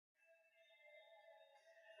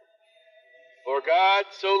For God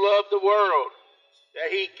so loved the world that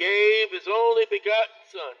he gave his only begotten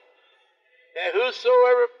Son, that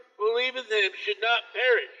whosoever believeth him should not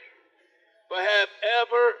perish, but have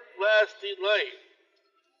everlasting life.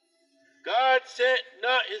 God sent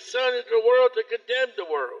not his Son into the world to condemn the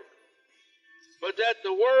world, but that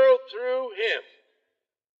the world through him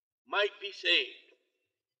might be saved.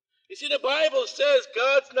 You see, the Bible says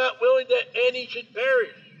God's not willing that any should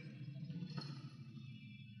perish.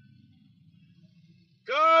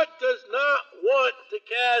 God does not want to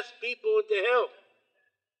cast people into hell.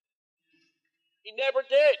 He never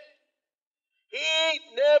did. He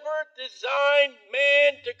never designed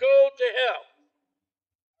man to go to hell.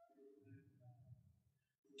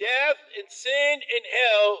 Death and sin and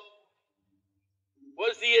hell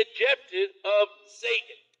was the objective of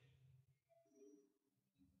Satan.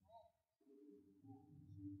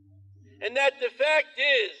 And that the fact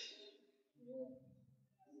is,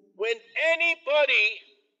 when anybody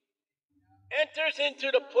enters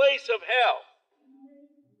into the place of hell,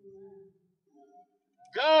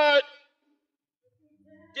 God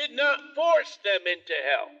did not force them into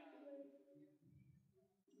hell.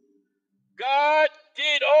 God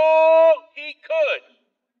did all he could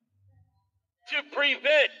to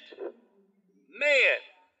prevent man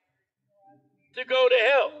to go to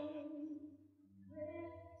hell.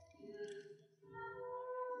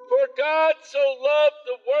 For God so loved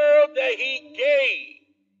the world that he gave.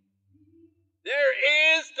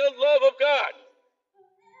 There is the love of God.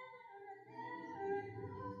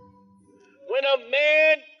 When a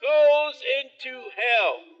man goes into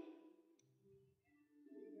hell,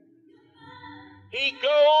 he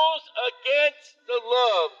goes against the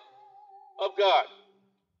love of God.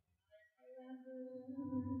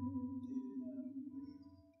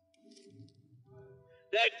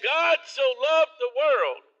 That God so loved the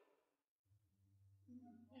world,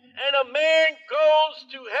 and a man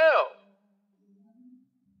goes to hell,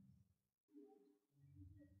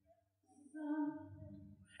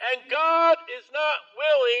 and God is not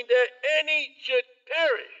willing that any should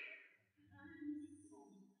perish.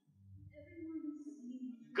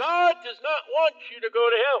 God does not want you to go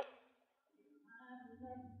to hell.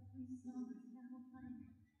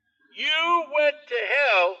 You went to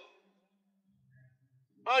hell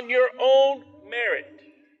on your own merit.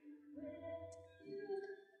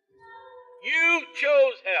 You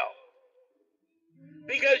chose hell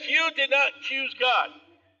because you did not choose God.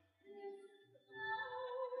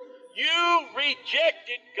 You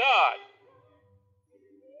rejected God,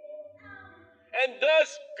 and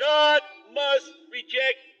thus God must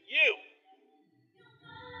reject you.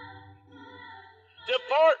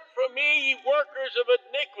 Depart from me, ye workers of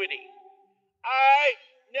iniquity. I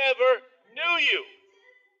never knew you.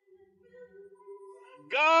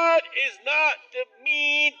 God is not the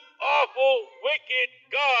mean, awful, wicked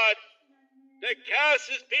God that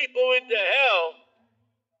casts people into hell.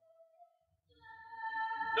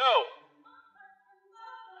 No.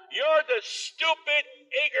 You're the stupid,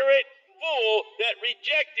 ignorant fool that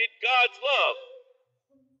rejected God's love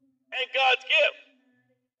and God's gift.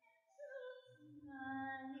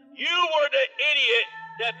 You were the idiot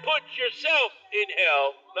that put yourself in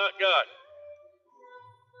hell, not God.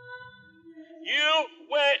 You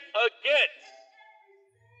went against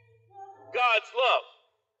God's love.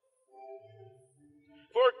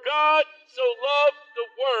 For God so loved the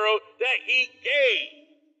world that he gave.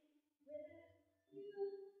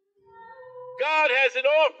 God has an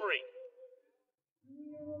offering.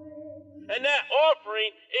 And that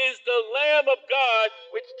offering is the Lamb of God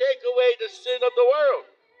which take away the sin of the world.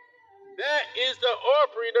 That is the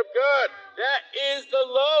offering of God. That is the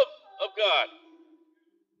love of God.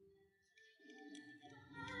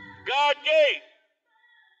 God gave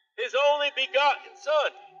his only begotten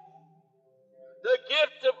Son. The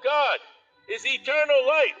gift of God is eternal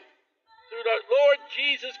life through the Lord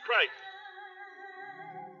Jesus Christ.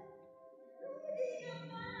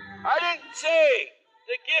 I didn't say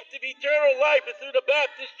the gift of eternal life is through the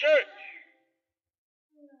Baptist church.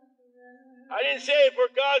 I didn't say for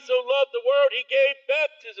God so loved the world he gave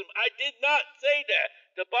baptism. I did not say that.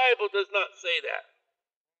 The Bible does not say that.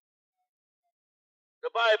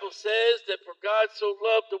 The Bible says that for God so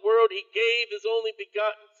loved the world he gave his only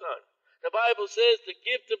begotten Son. The Bible says the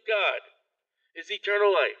gift of God is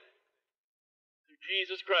eternal life through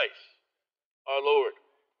Jesus Christ, our Lord.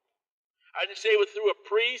 I didn't say it was through a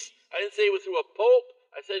priest. I didn't say it was through a pope.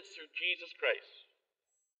 I said it's through Jesus Christ.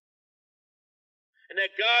 And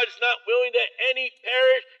that God is not willing that any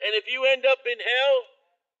perish. And if you end up in hell,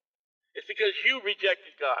 it's because you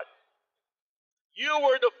rejected God. You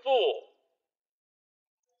were the fool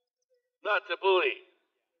not to believe.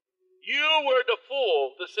 You were the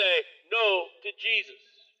fool to say no to Jesus.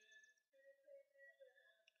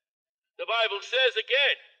 The Bible says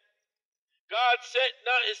again, God sent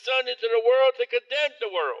not his Son into the world to condemn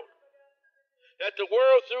the world, that the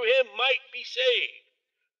world through him might be saved.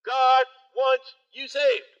 God wants you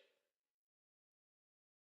saved.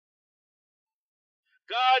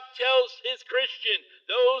 God tells his Christian,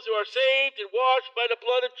 those who are saved and washed by the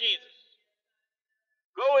blood of Jesus,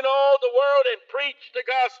 go in all the world and preach the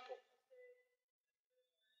gospel.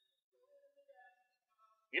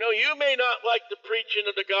 You know, you may not like the preaching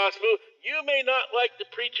of the gospel. You may not like the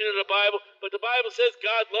preaching of the Bible, but the Bible says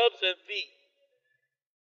God loves thee.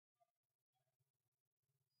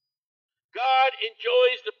 God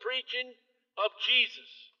enjoys the preaching of Jesus.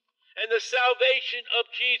 And the salvation of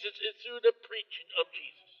Jesus is through the preaching of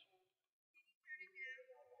Jesus.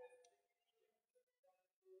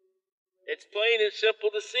 It's plain and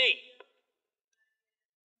simple to see.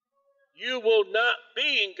 You will not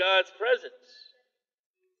be in God's presence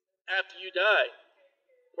after you die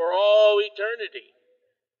for all eternity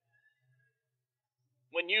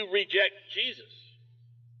when you reject Jesus.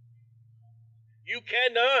 You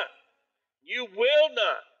cannot, you will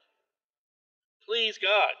not please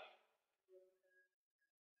God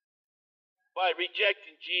by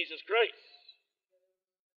rejecting Jesus Christ.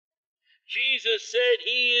 Jesus said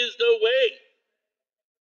he is the way,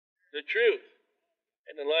 the truth,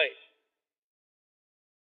 and the life.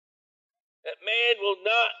 That man will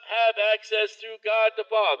not have access through God the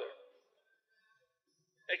Father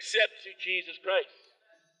except through Jesus Christ.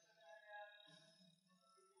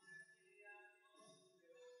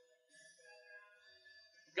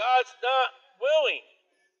 God's not willing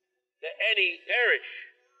that any perish.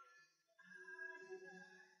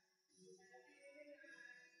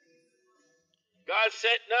 God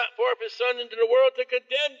sent not forth his Son into the world to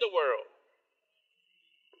condemn the world.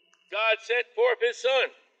 God sent forth his Son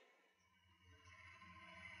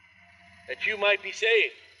that you might be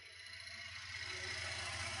saved.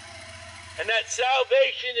 And that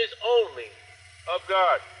salvation is only of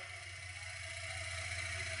God.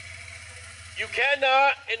 You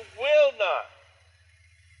cannot and will not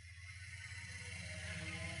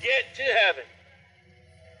get to heaven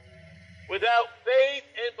without faith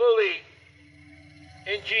and belief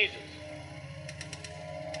in Jesus.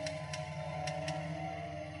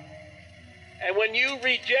 And when you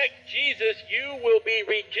reject Jesus, you will be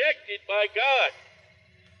rejected by God.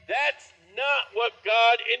 That's not what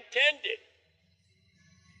God intended.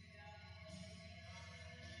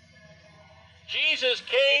 Jesus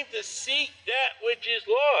came to seek that which is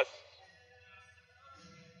lost.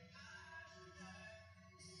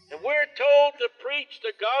 And we're told to preach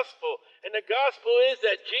the gospel. And the gospel is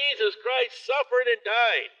that Jesus Christ suffered and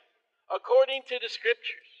died according to the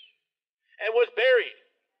scriptures and was buried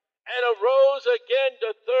and arose again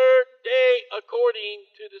the third day according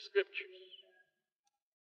to the scriptures.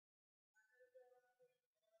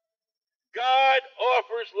 God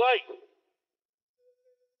offers life.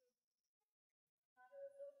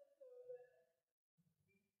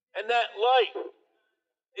 And that life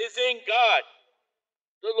is in God,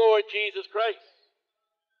 the Lord Jesus Christ.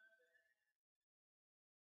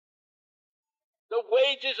 The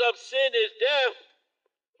wages of sin is death,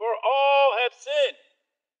 for all have sinned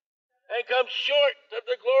and come short of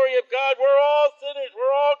the glory of God. We're all sinners.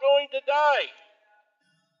 We're all going to die.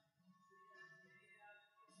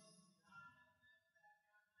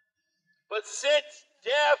 But since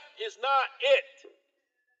death is not it,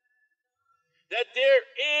 that there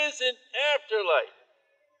is an afterlife,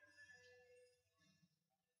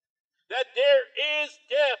 that there is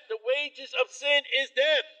death, the wages of sin is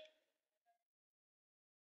death.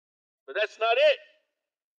 But that's not it.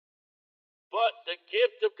 But the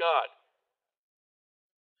gift of God.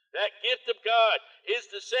 That gift of God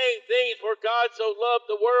is the same thing, for God so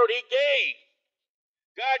loved the world, he gave.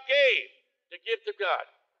 God gave the gift of God.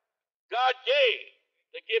 God gave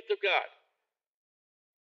the gift of God.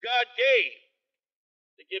 God gave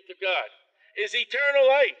the gift of God is eternal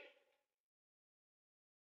life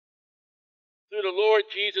through the Lord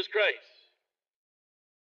Jesus Christ.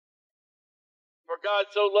 For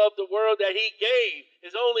God so loved the world that he gave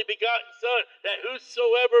his only begotten Son, that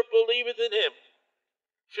whosoever believeth in him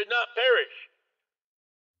should not perish,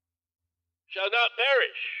 shall not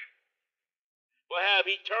perish, but have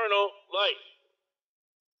eternal life.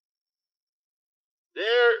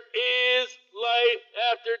 There is life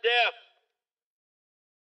after death.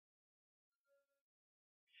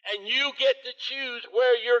 And you get to choose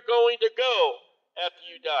where you're going to go after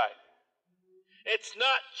you die. It's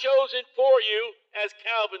not chosen for you, as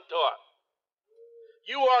Calvin taught.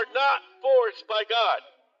 You are not forced by God.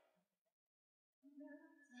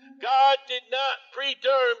 God did not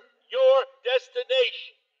predetermine your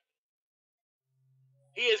destination.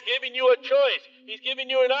 He has given you a choice. He's given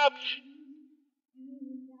you an option.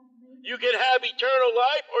 You can have eternal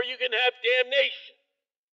life or you can have damnation.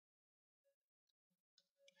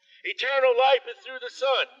 Eternal life is through the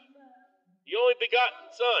Son, the only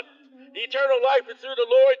begotten Son. The eternal life is through the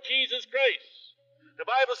Lord Jesus Christ. The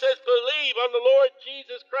Bible says, believe on the Lord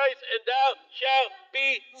Jesus Christ and thou shalt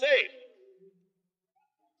be saved.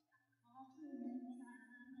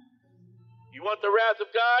 You want the wrath of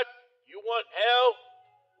God? You want hell?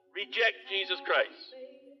 Reject Jesus Christ.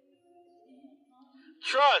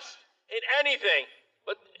 Trust in anything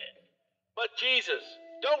but Jesus.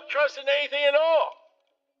 Don't trust in anything at all.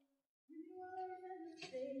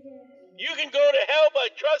 You can go to hell by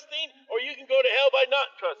trusting, or you can go to hell by not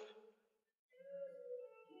trusting.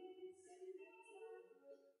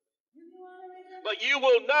 But you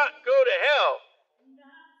will not go to hell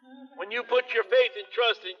when you put your faith and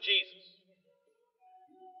trust in Jesus.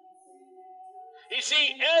 You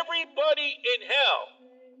see, everybody in hell,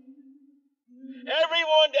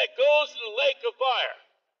 everyone that goes to the lake of fire,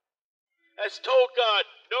 has told God,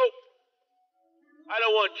 nope, I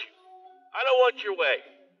don't want you. I don't want your way.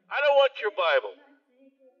 I don't want your Bible.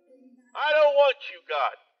 I don't want you,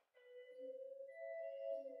 God.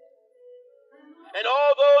 And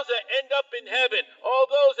all those that end up in heaven, all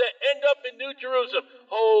those that end up in New Jerusalem,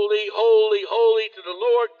 holy, holy, holy to the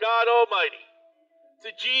Lord God Almighty,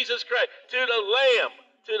 to Jesus Christ, to the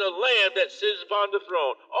Lamb that sits upon the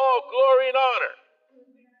throne. All glory and honor.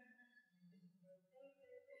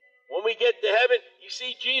 When we get to heaven, you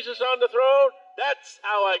see Jesus on the throne? That's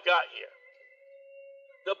how I got here.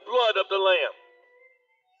 The blood of the Lamb.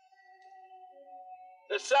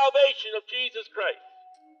 The salvation of Jesus Christ.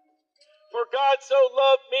 For God so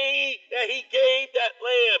loved me that he gave that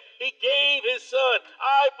Lamb. He gave his Son.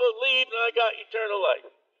 I believed and I got eternal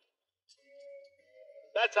life.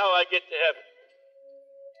 That's how I get to heaven.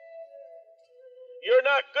 You're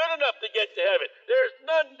not good enough to get to heaven. There's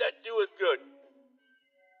none that doeth good.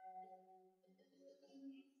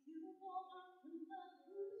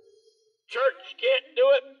 Church can't do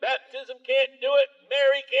it. Baptism can't do it.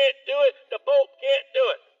 Mary can't do it. The Pope can't do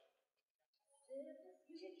it.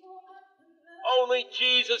 Only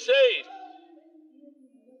Jesus saves.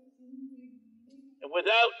 And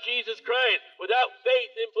without Jesus Christ, without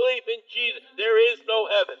faith and belief in Jesus, there is no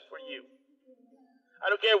heaven for you. I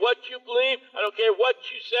don't care what you believe. I don't care what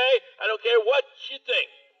you say. I don't care what you think.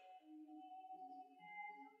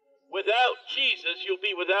 Without Jesus, you'll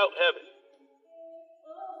be without heaven.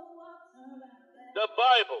 The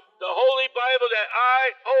Bible, the Holy Bible that I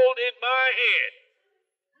hold in my hand,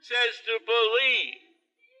 says to believe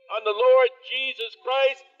on the Lord Jesus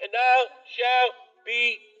Christ, and thou shalt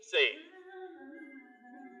be saved.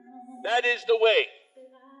 That is the way,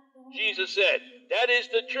 Jesus said. That is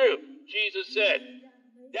the truth, Jesus said.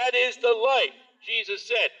 That is the life, Jesus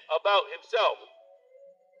said about himself.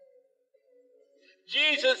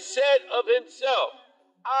 Jesus said of himself,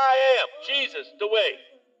 I am Jesus, the way,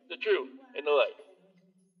 the truth, and the life.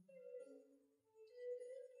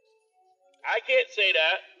 I can't say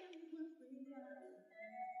that.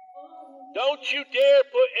 Don't you dare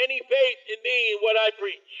put any faith in me and what I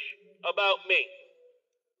preach about me.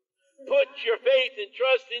 Put your faith and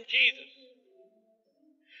trust in Jesus.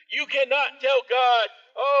 You cannot tell God,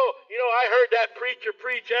 oh, I heard that preacher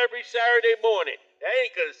preach every Saturday morning. That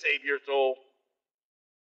ain't going to save your soul.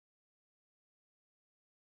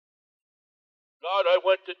 God, I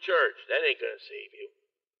went to church. That ain't going to save you.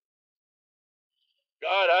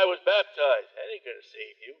 God, I was baptized. That ain't going to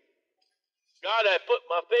save you. God, I put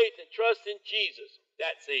my faith and trust in Jesus.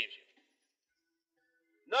 That saves you.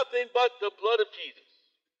 Nothing but the blood of Jesus.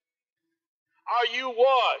 Are you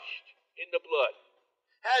washed in the blood?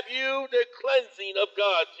 Have you the cleansing of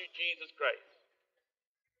God through Jesus Christ?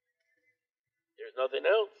 There's nothing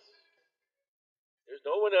else. There's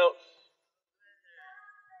no one else.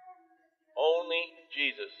 Only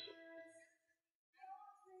Jesus.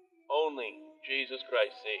 Only Jesus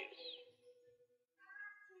Christ saves.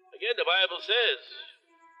 Again, the Bible says,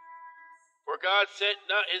 for God sent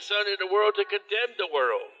not his Son into the world to condemn the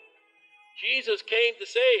world. Jesus came to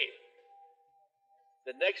save.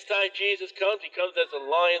 The next time Jesus comes, he comes as a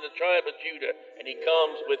lion of the tribe of Judah, and he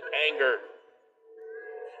comes with anger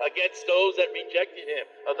against those that rejected him,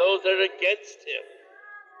 or those that are against him.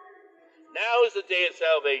 Now is the day of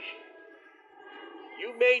salvation.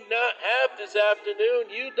 You may not have this afternoon.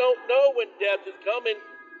 You don't know when death is coming.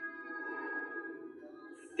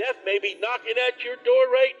 Death may be knocking at your door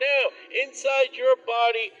right now. Inside your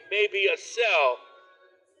body may be a cell.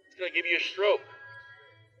 It's going to give you a stroke.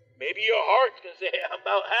 Maybe your heart's going to say, hey, I'm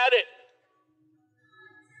about had it.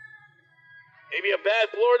 Maybe a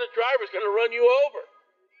bad Florida driver's going to run you over.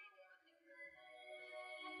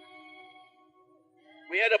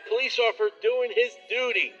 We had a police officer doing his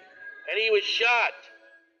duty, and he was shot.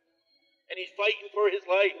 And he's fighting for his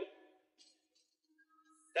life.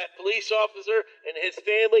 That police officer and his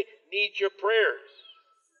family need your prayers.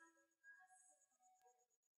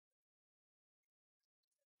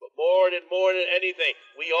 But more than anything,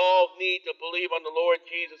 we all need to believe on the Lord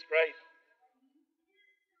Jesus Christ.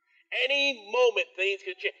 Any moment things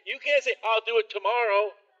can change. You can't say, I'll do it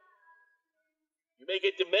tomorrow. You may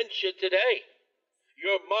get dementia today.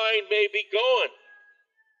 Your mind may be gone.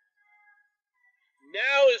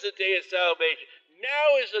 Now is the day of salvation.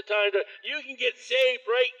 Now is the time that you can get saved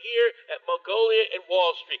right here at Mongolia and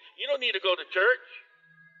Wall Street. You don't need to go to church.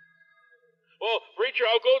 Well, preacher,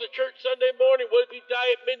 I'll go to church Sunday morning. What if you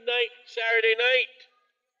die at midnight Saturday night?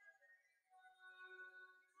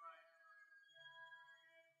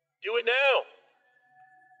 Do it now.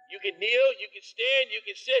 You can kneel, you can stand, you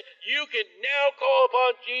can sit. You can now call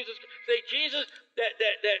upon Jesus. Say, Jesus, that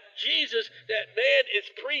man is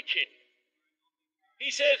preaching.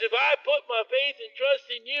 He says, if I put my faith and trust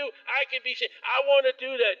in you, I can be saved. I want to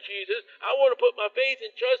do that, Jesus. I want to put my faith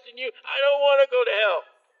and trust in you. I don't want to go to hell.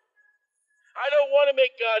 I don't want to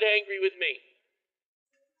make God angry with me.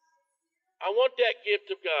 I want that gift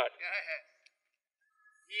of God.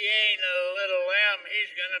 He ain't a little lamb.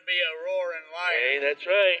 He's going to be a roaring lion. Hey, that's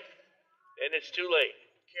right. And it's too late.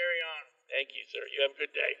 Carry on. Thank you, sir. You have a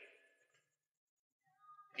good day.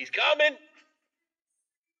 He's coming.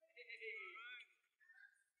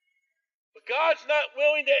 But God's not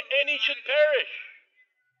willing that any should perish.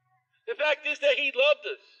 The fact is that he loved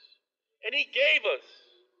us. And he gave us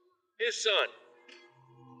his son.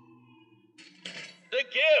 The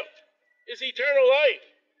gift is eternal life.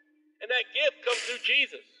 And that gift comes through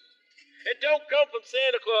Jesus. It don't come from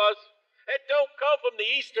Santa Claus. It don't come from the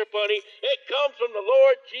Easter Bunny. It comes from the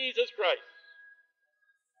Lord Jesus Christ.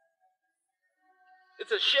 It's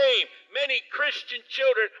a shame many Christian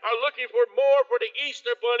children are looking for more for the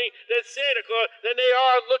Easter Bunny than Santa Claus than they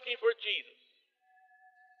are looking for Jesus.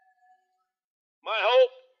 My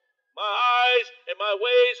hope, my eyes, and my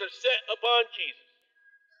ways are set upon Jesus.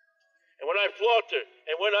 And when I falter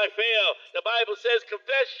and when I fail, the Bible says,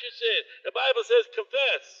 confess your sin. The Bible says,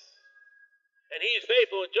 confess. And he is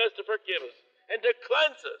faithful and just to forgive us and to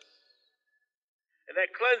cleanse us. And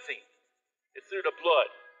that cleansing is through the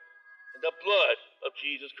blood. And the blood of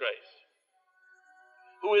Jesus Christ,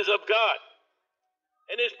 who is of God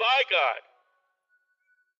and is by God.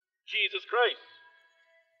 Jesus Christ.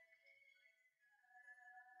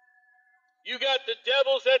 You got the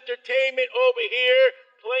devil's entertainment over here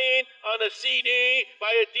playing on a CD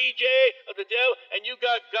by a DJ of the devil, and you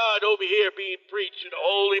got God over here being preached in the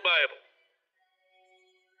Holy Bible.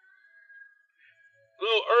 A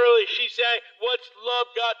little early she sang, what's love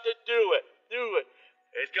got to do it? Do it.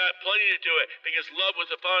 It's got plenty to do it, because love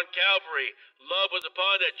was upon Calvary. Love was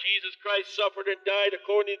upon that Jesus Christ suffered and died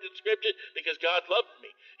according to the Scripture, because God loved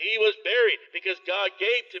me. He was buried because God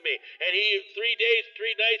gave to me. And 3 days,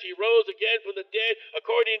 3 nights, he rose again from the dead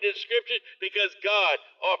according to the Scriptures, because God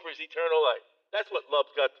offers eternal life. That's what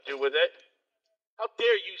love's got to do with it. How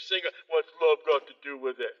dare you sing, what's love got to do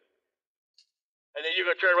with it? And then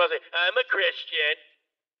you're going to turn around and say, I'm a Christian.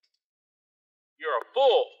 You're a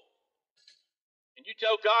fool. And you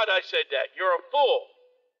tell God I said that. You're a fool.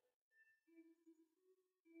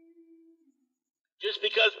 Just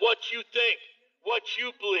because what you think, what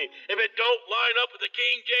you believe, if it don't line up with the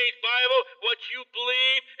King James Bible, what you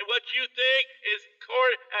believe and what you think is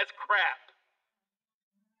as crap.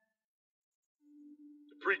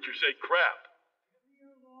 The preacher said crap.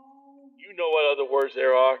 You know what other words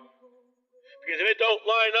there are. Because if it don't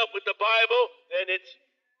line up with the Bible, then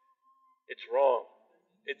it's wrong.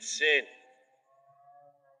 It's sin.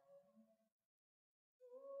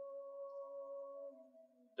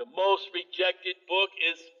 The most rejected book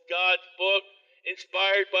is God's book,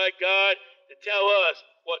 inspired by God to tell us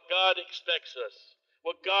what God expects us,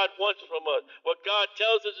 what God wants from us, what God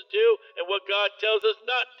tells us to do, and what God tells us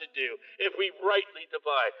not to do, if we rightly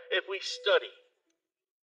divide, if we study.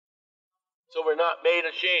 So we're not made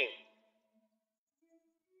ashamed.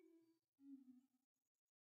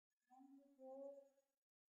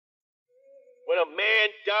 When a man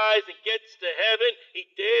dies and gets to heaven, he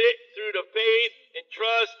did it through the faith and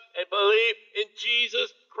trust and belief in Jesus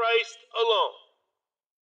Christ alone.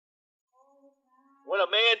 When a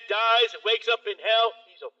man dies and wakes up in hell,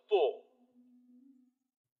 he's a fool.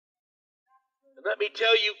 And let me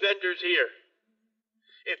tell you, vendors here,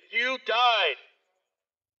 if you died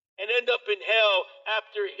and end up in hell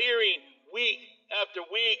after hearing week after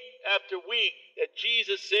week after week that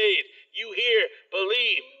Jesus saved. You hear,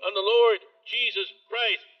 believe on the Lord Jesus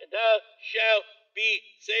Christ, and thou shalt be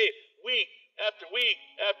saved. Week after week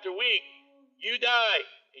after week, you die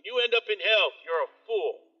and you end up in hell. You're a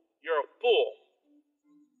fool. You're a fool.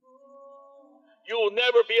 You will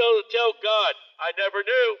never be able to tell God, I never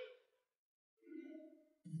knew.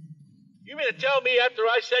 You mean to tell me after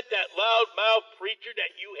I said that loud-mouthed preacher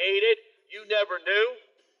that you hated, you never knew?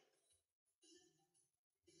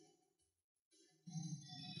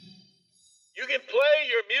 You can play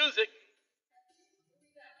your music.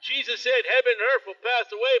 Jesus said, heaven and earth will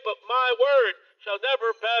pass away, but my word shall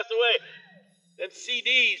never pass away. Them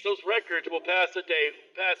CDs, those records will pass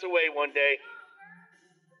away one day.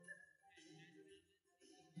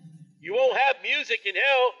 You won't have music in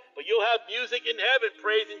hell, but you'll have music in heaven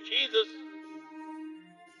praising Jesus.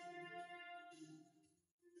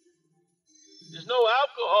 There's no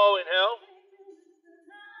alcohol in hell.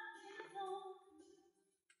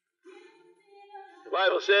 The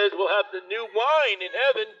Bible says we'll have the new wine in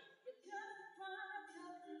heaven.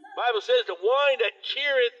 The Bible says the wine that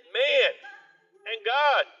cheereth man and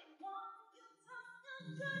God.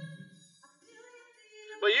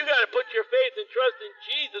 But you got to put your faith and trust in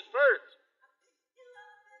Jesus first.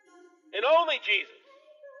 And only Jesus.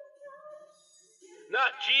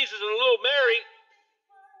 Not Jesus and a little Mary.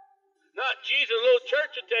 Not Jesus and a little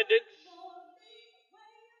church attendance.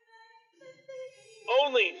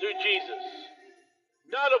 Only through Jesus.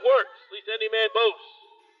 Not of works, lest any man boast.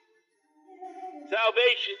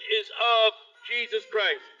 Salvation is of Jesus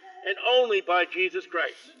Christ, and only by Jesus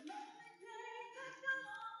Christ.